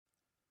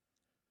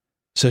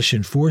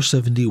Session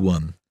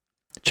 471,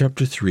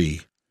 Chapter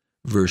 3,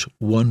 Verse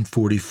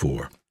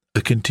 144,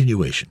 a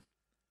continuation.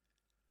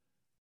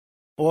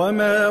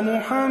 وَمَا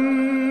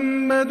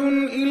مُحَمَّدٌ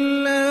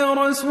إِلَّا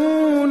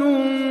رَسُولٌ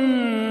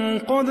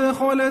قَدْ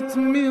خَلَتْ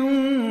مِن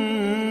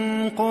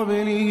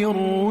قَبْلِهِ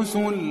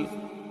الرُّسُلُ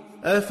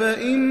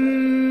أَفَإِن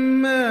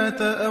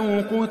مَّاتَ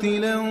أَوْ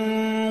قُتِلَ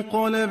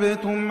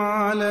انقَلَبْتُمْ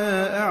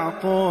عَلَىٰ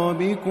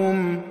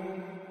أَعْقَابِكُمْ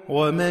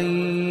وَمَن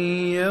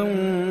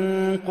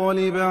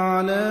يَنقَلِبْ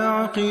عَلَىٰ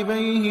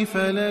عَقِبَيْهِ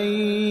فَلَن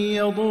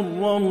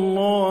يَضُرَّ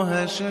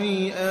اللَّهَ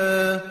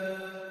شَيْئًا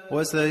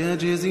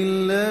وَسَيَجْزِي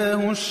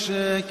اللَّهُ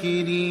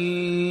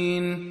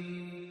الشَّاكِرِينَ.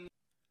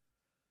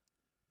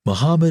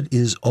 Muhammad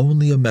is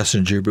only a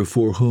messenger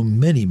before whom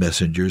many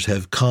messengers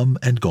have come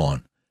and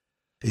gone.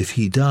 If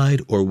he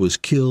died or was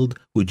killed,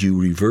 would you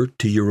revert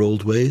to your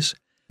old ways?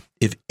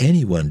 If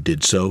anyone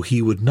did so,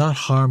 he would not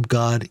harm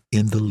God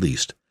in the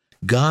least.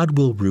 God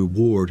will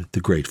reward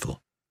the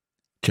grateful.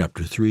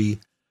 Chapter 3,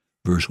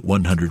 verse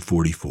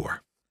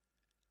 144.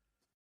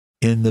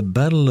 In the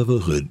Battle of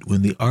Uhud,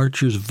 when the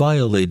archers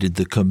violated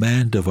the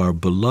command of our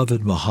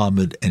beloved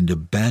Muhammad and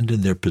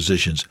abandoned their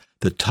positions,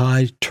 the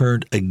tide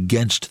turned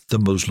against the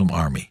Muslim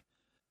army.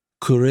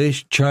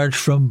 Quraysh charged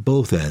from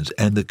both ends,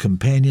 and the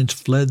companions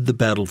fled the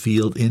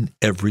battlefield in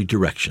every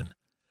direction.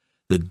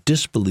 The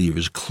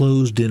disbelievers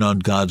closed in on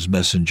God's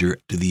messenger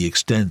to the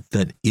extent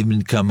that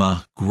Ibn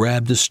Kama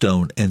grabbed a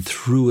stone and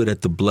threw it at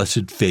the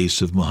blessed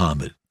face of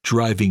Muhammad,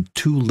 driving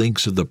 2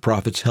 links of the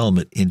Prophet's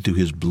helmet into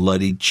his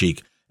bloodied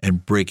cheek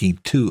and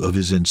breaking 2 of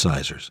his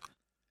incisors.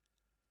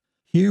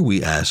 Here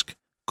we ask,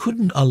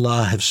 couldn't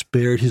Allah have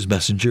spared his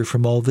messenger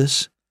from all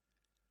this?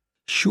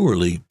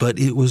 Surely, but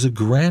it was a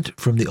grant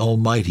from the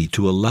Almighty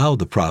to allow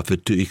the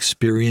Prophet to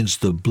experience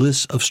the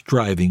bliss of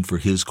striving for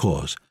his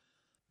cause.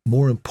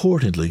 More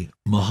importantly,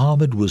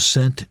 Muhammad was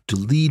sent to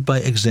lead by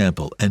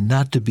example and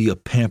not to be a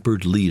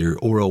pampered leader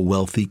or a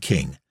wealthy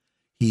king.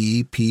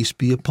 He, peace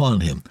be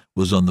upon him,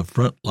 was on the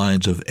front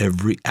lines of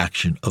every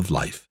action of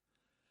life.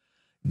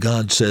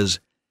 God says,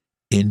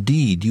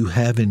 "Indeed, you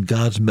have in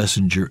God's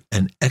messenger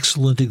an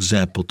excellent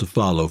example to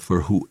follow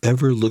for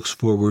whoever looks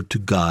forward to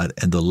God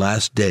and the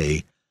last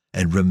day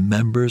and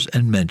remembers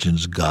and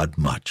mentions God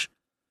much."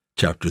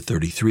 Chapter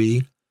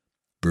 33,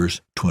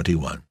 verse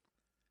 21.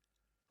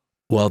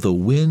 While the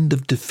wind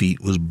of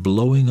defeat was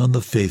blowing on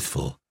the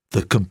faithful,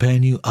 the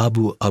companion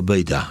Abu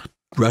Ubaidah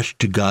rushed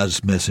to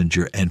God's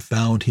messenger and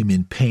found him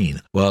in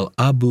pain, while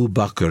Abu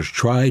Bakr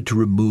tried to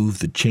remove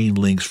the chain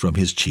links from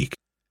his cheek.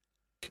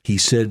 He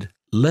said,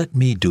 "Let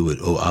me do it,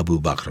 O Abu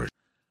Bakr."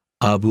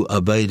 Abu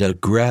Ubaidah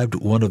grabbed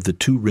one of the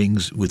 2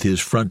 rings with his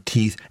front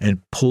teeth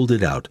and pulled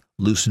it out,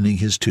 loosening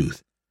his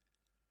tooth.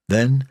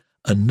 Then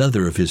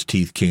another of his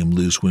teeth came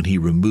loose when he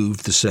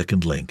removed the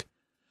 2nd link.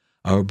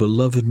 Our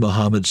beloved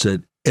Muhammad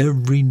said,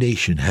 "Every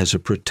nation has a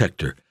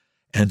protector,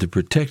 and the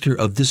protector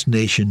of this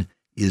nation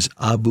is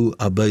Abu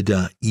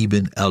Ubaidah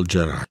ibn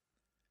al-Jarrah."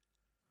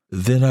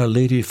 Then our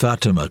Lady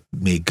Fatima,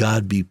 may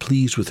God be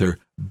pleased with her,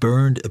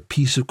 burned a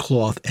piece of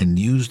cloth and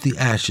used the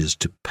ashes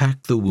to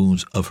pack the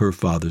wounds of her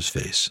father's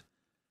face.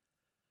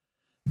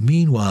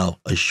 Meanwhile,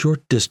 a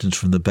short distance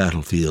from the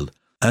battlefield,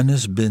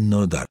 Anas bin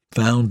Nadar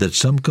found that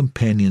some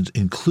companions,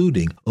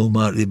 including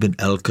Umar ibn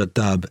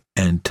al-Khattab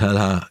and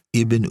Talha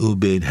ibn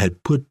Ubayd,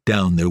 had put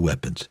down their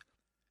weapons.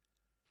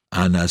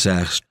 Anas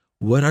asked,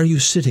 "What are you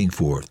sitting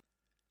for?"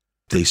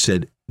 They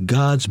said,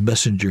 "God's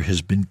messenger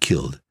has been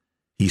killed."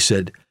 He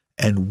said,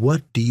 "And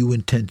what do you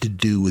intend to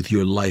do with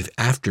your life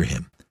after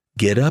him?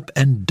 Get up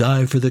and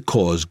die for the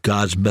cause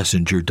God's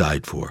messenger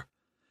died for."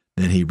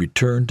 Then he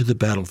returned to the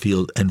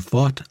battlefield and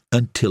fought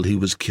until he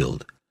was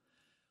killed.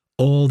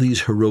 All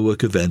these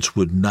heroic events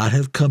would not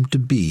have come to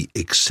be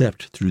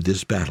except through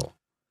this battle.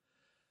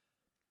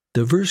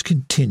 The verse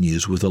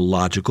continues with a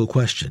logical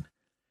question.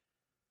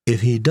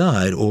 If he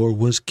died or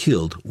was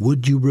killed,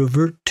 would you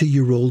revert to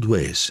your old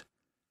ways?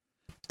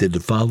 Did the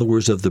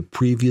followers of the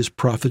previous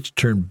prophets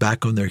turn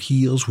back on their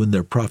heels when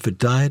their prophet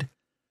died?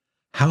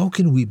 How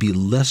can we be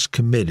less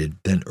committed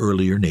than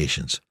earlier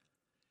nations?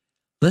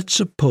 Let's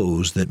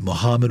suppose that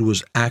Muhammad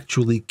was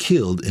actually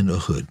killed in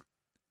Uhud.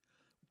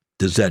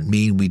 Does that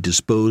mean we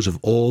dispose of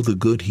all the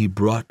good he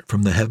brought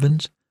from the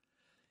heavens?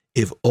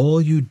 If all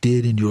you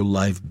did in your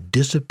life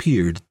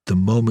disappeared the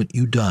moment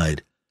you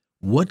died,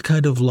 what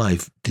kind of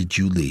life did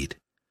you lead?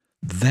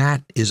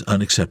 That is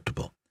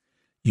unacceptable.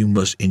 You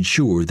must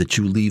ensure that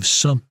you leave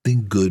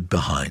something good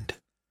behind.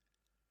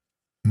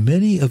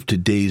 Many of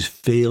today's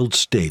failed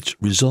states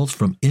result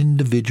from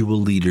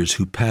individual leaders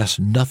who pass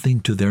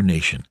nothing to their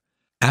nation.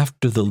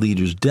 After the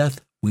leader's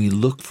death, we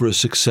look for a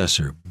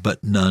successor,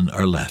 but none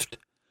are left.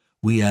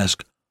 We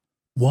ask,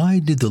 why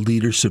did the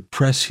leader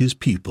suppress his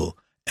people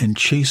and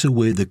chase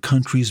away the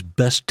country's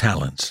best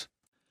talents?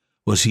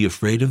 Was he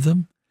afraid of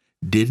them?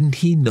 Didn't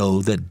he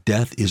know that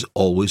death is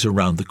always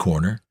around the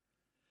corner?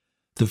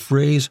 The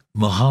phrase,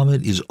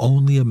 "Muhammad is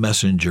only a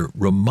messenger,"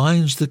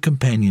 reminds the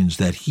companions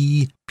that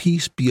he,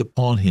 peace be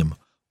upon him,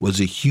 was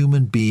a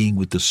human being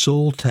with the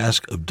sole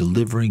task of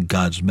delivering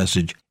God's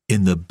message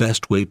in the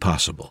best way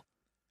possible.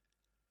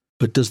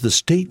 But does the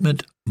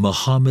statement,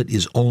 Muhammad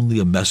is only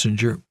a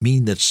messenger,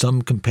 mean that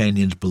some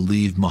companions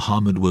believed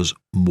Muhammad was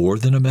more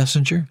than a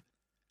messenger?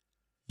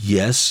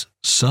 Yes,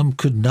 some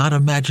could not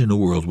imagine a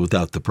world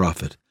without the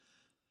Prophet.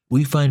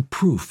 We find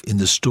proof in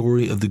the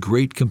story of the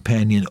great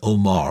companion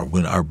Omar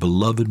when our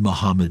beloved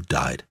Muhammad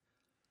died.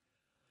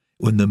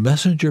 When the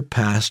messenger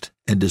passed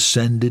and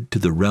descended to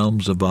the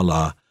realms of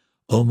Allah,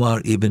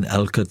 Omar ibn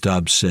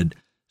al-Khattab said,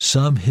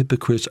 "Some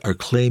hypocrites are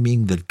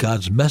claiming that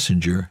God's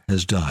messenger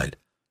has died.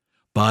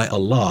 By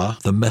Allah,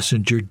 the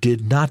messenger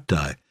did not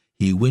die.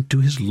 He went to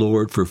his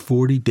Lord for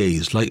 40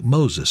 days like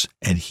Moses,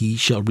 and he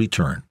shall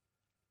return."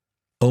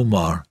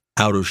 Omar,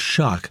 out of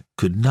shock,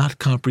 could not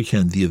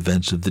comprehend the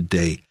events of the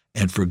day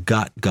and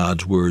forgot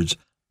God's words,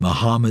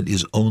 "Muhammad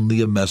is only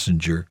a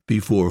messenger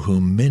before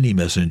whom many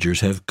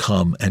messengers have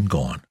come and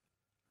gone."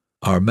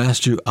 Our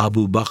master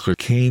Abu Bakr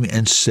came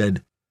and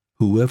said,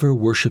 "Whoever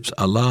worships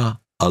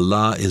Allah,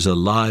 Allah is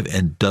alive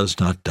and does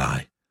not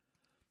die.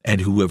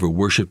 And whoever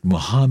worshipped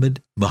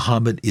Muhammad,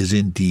 Muhammad is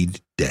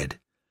indeed dead."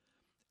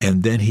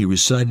 And then he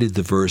recited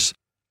the verse,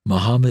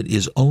 "Muhammad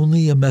is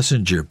only a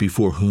messenger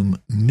before whom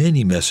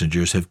many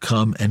messengers have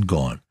come and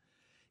gone.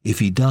 If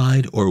he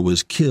died or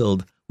was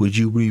killed, would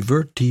you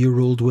revert to your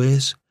old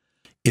ways?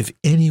 If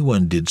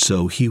anyone did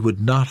so, he would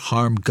not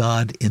harm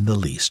God in the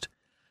least.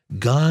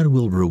 God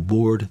will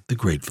reward the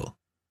grateful."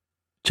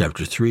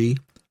 Chapter 3,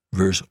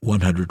 verse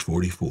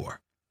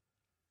 144.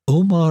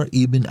 Omar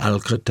ibn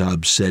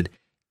al-Khattab said,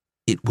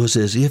 "It was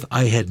as if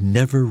I had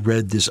never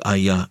read this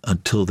ayah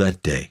until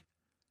that day."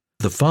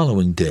 The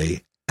following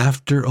day,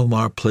 after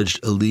Omar pledged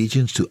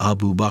allegiance to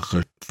Abu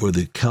Bakr for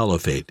the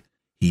caliphate,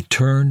 he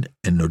turned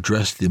and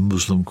addressed the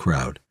Muslim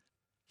crowd.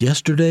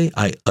 "Yesterday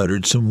I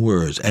uttered some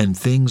words, and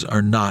things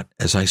are not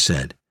as I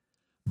said.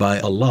 By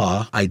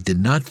Allah, I did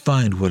not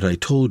find what I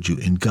told you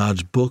in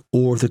God's book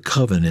or the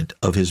covenant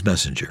of his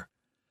messenger.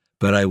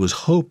 But I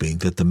was hoping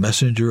that the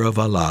messenger of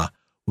Allah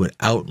would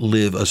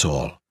outlive us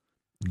all.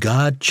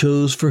 God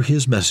chose for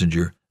his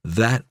messenger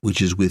that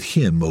which is with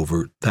him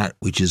over that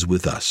which is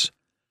with us.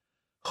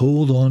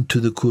 Hold on to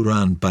the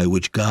Quran by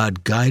which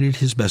God guided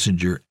his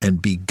messenger and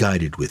be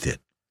guided with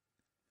it."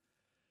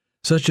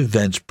 Such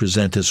events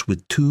present us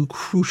with two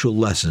crucial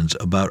lessons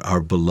about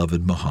our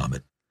beloved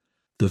Muhammad.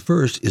 The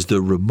first is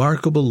the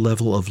remarkable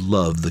level of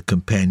love the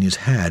companions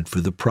had for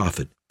the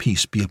Prophet,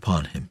 peace be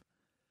upon him.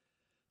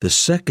 The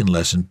second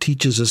lesson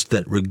teaches us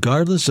that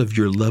regardless of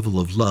your level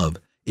of love,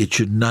 it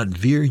should not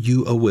veer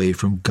you away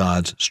from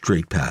God's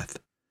straight path.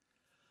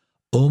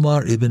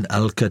 Omar ibn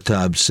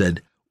al-Khattab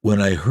said,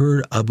 "When I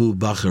heard Abu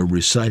Bakr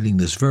reciting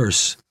this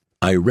verse,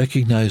 I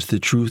recognized the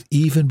truth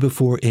even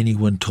before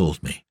anyone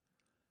told me.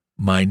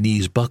 My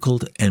knees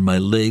buckled and my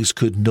legs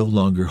could no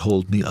longer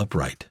hold me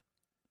upright."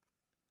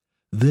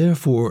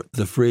 Therefore,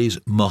 the phrase,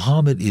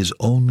 "Muhammad is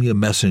only a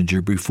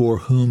messenger before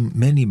whom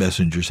many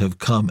messengers have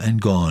come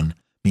and gone,"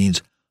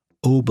 means,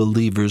 O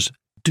believers,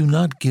 do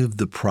not give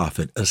the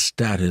Prophet a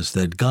status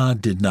that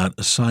God did not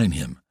assign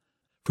him,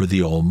 for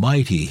the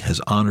Almighty has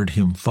honored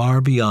him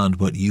far beyond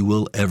what you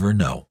will ever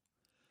know.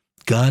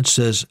 God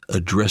says,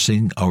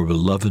 addressing our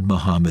beloved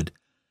Muhammad,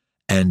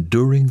 "And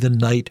during the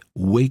night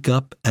wake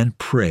up and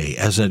pray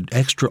as an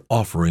extra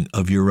offering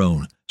of your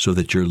own, so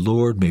that your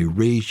Lord may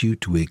raise you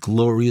to a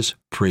glorious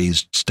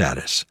praised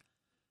status."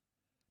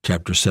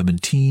 Chapter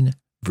 17,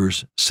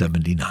 verse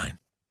 79.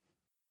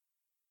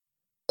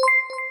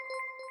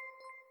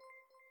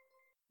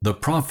 The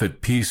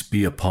Prophet, peace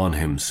be upon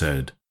him,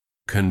 said,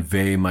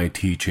 "Convey my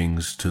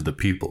teachings to the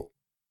people,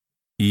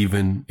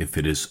 even if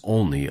it is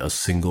only a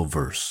single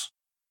verse."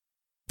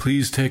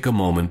 Please take a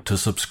moment to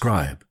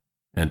subscribe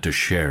and to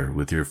share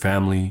with your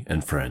family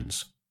and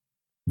friends.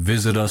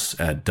 Visit us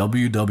at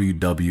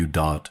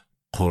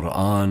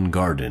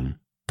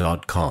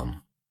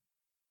www.qurangarden.com.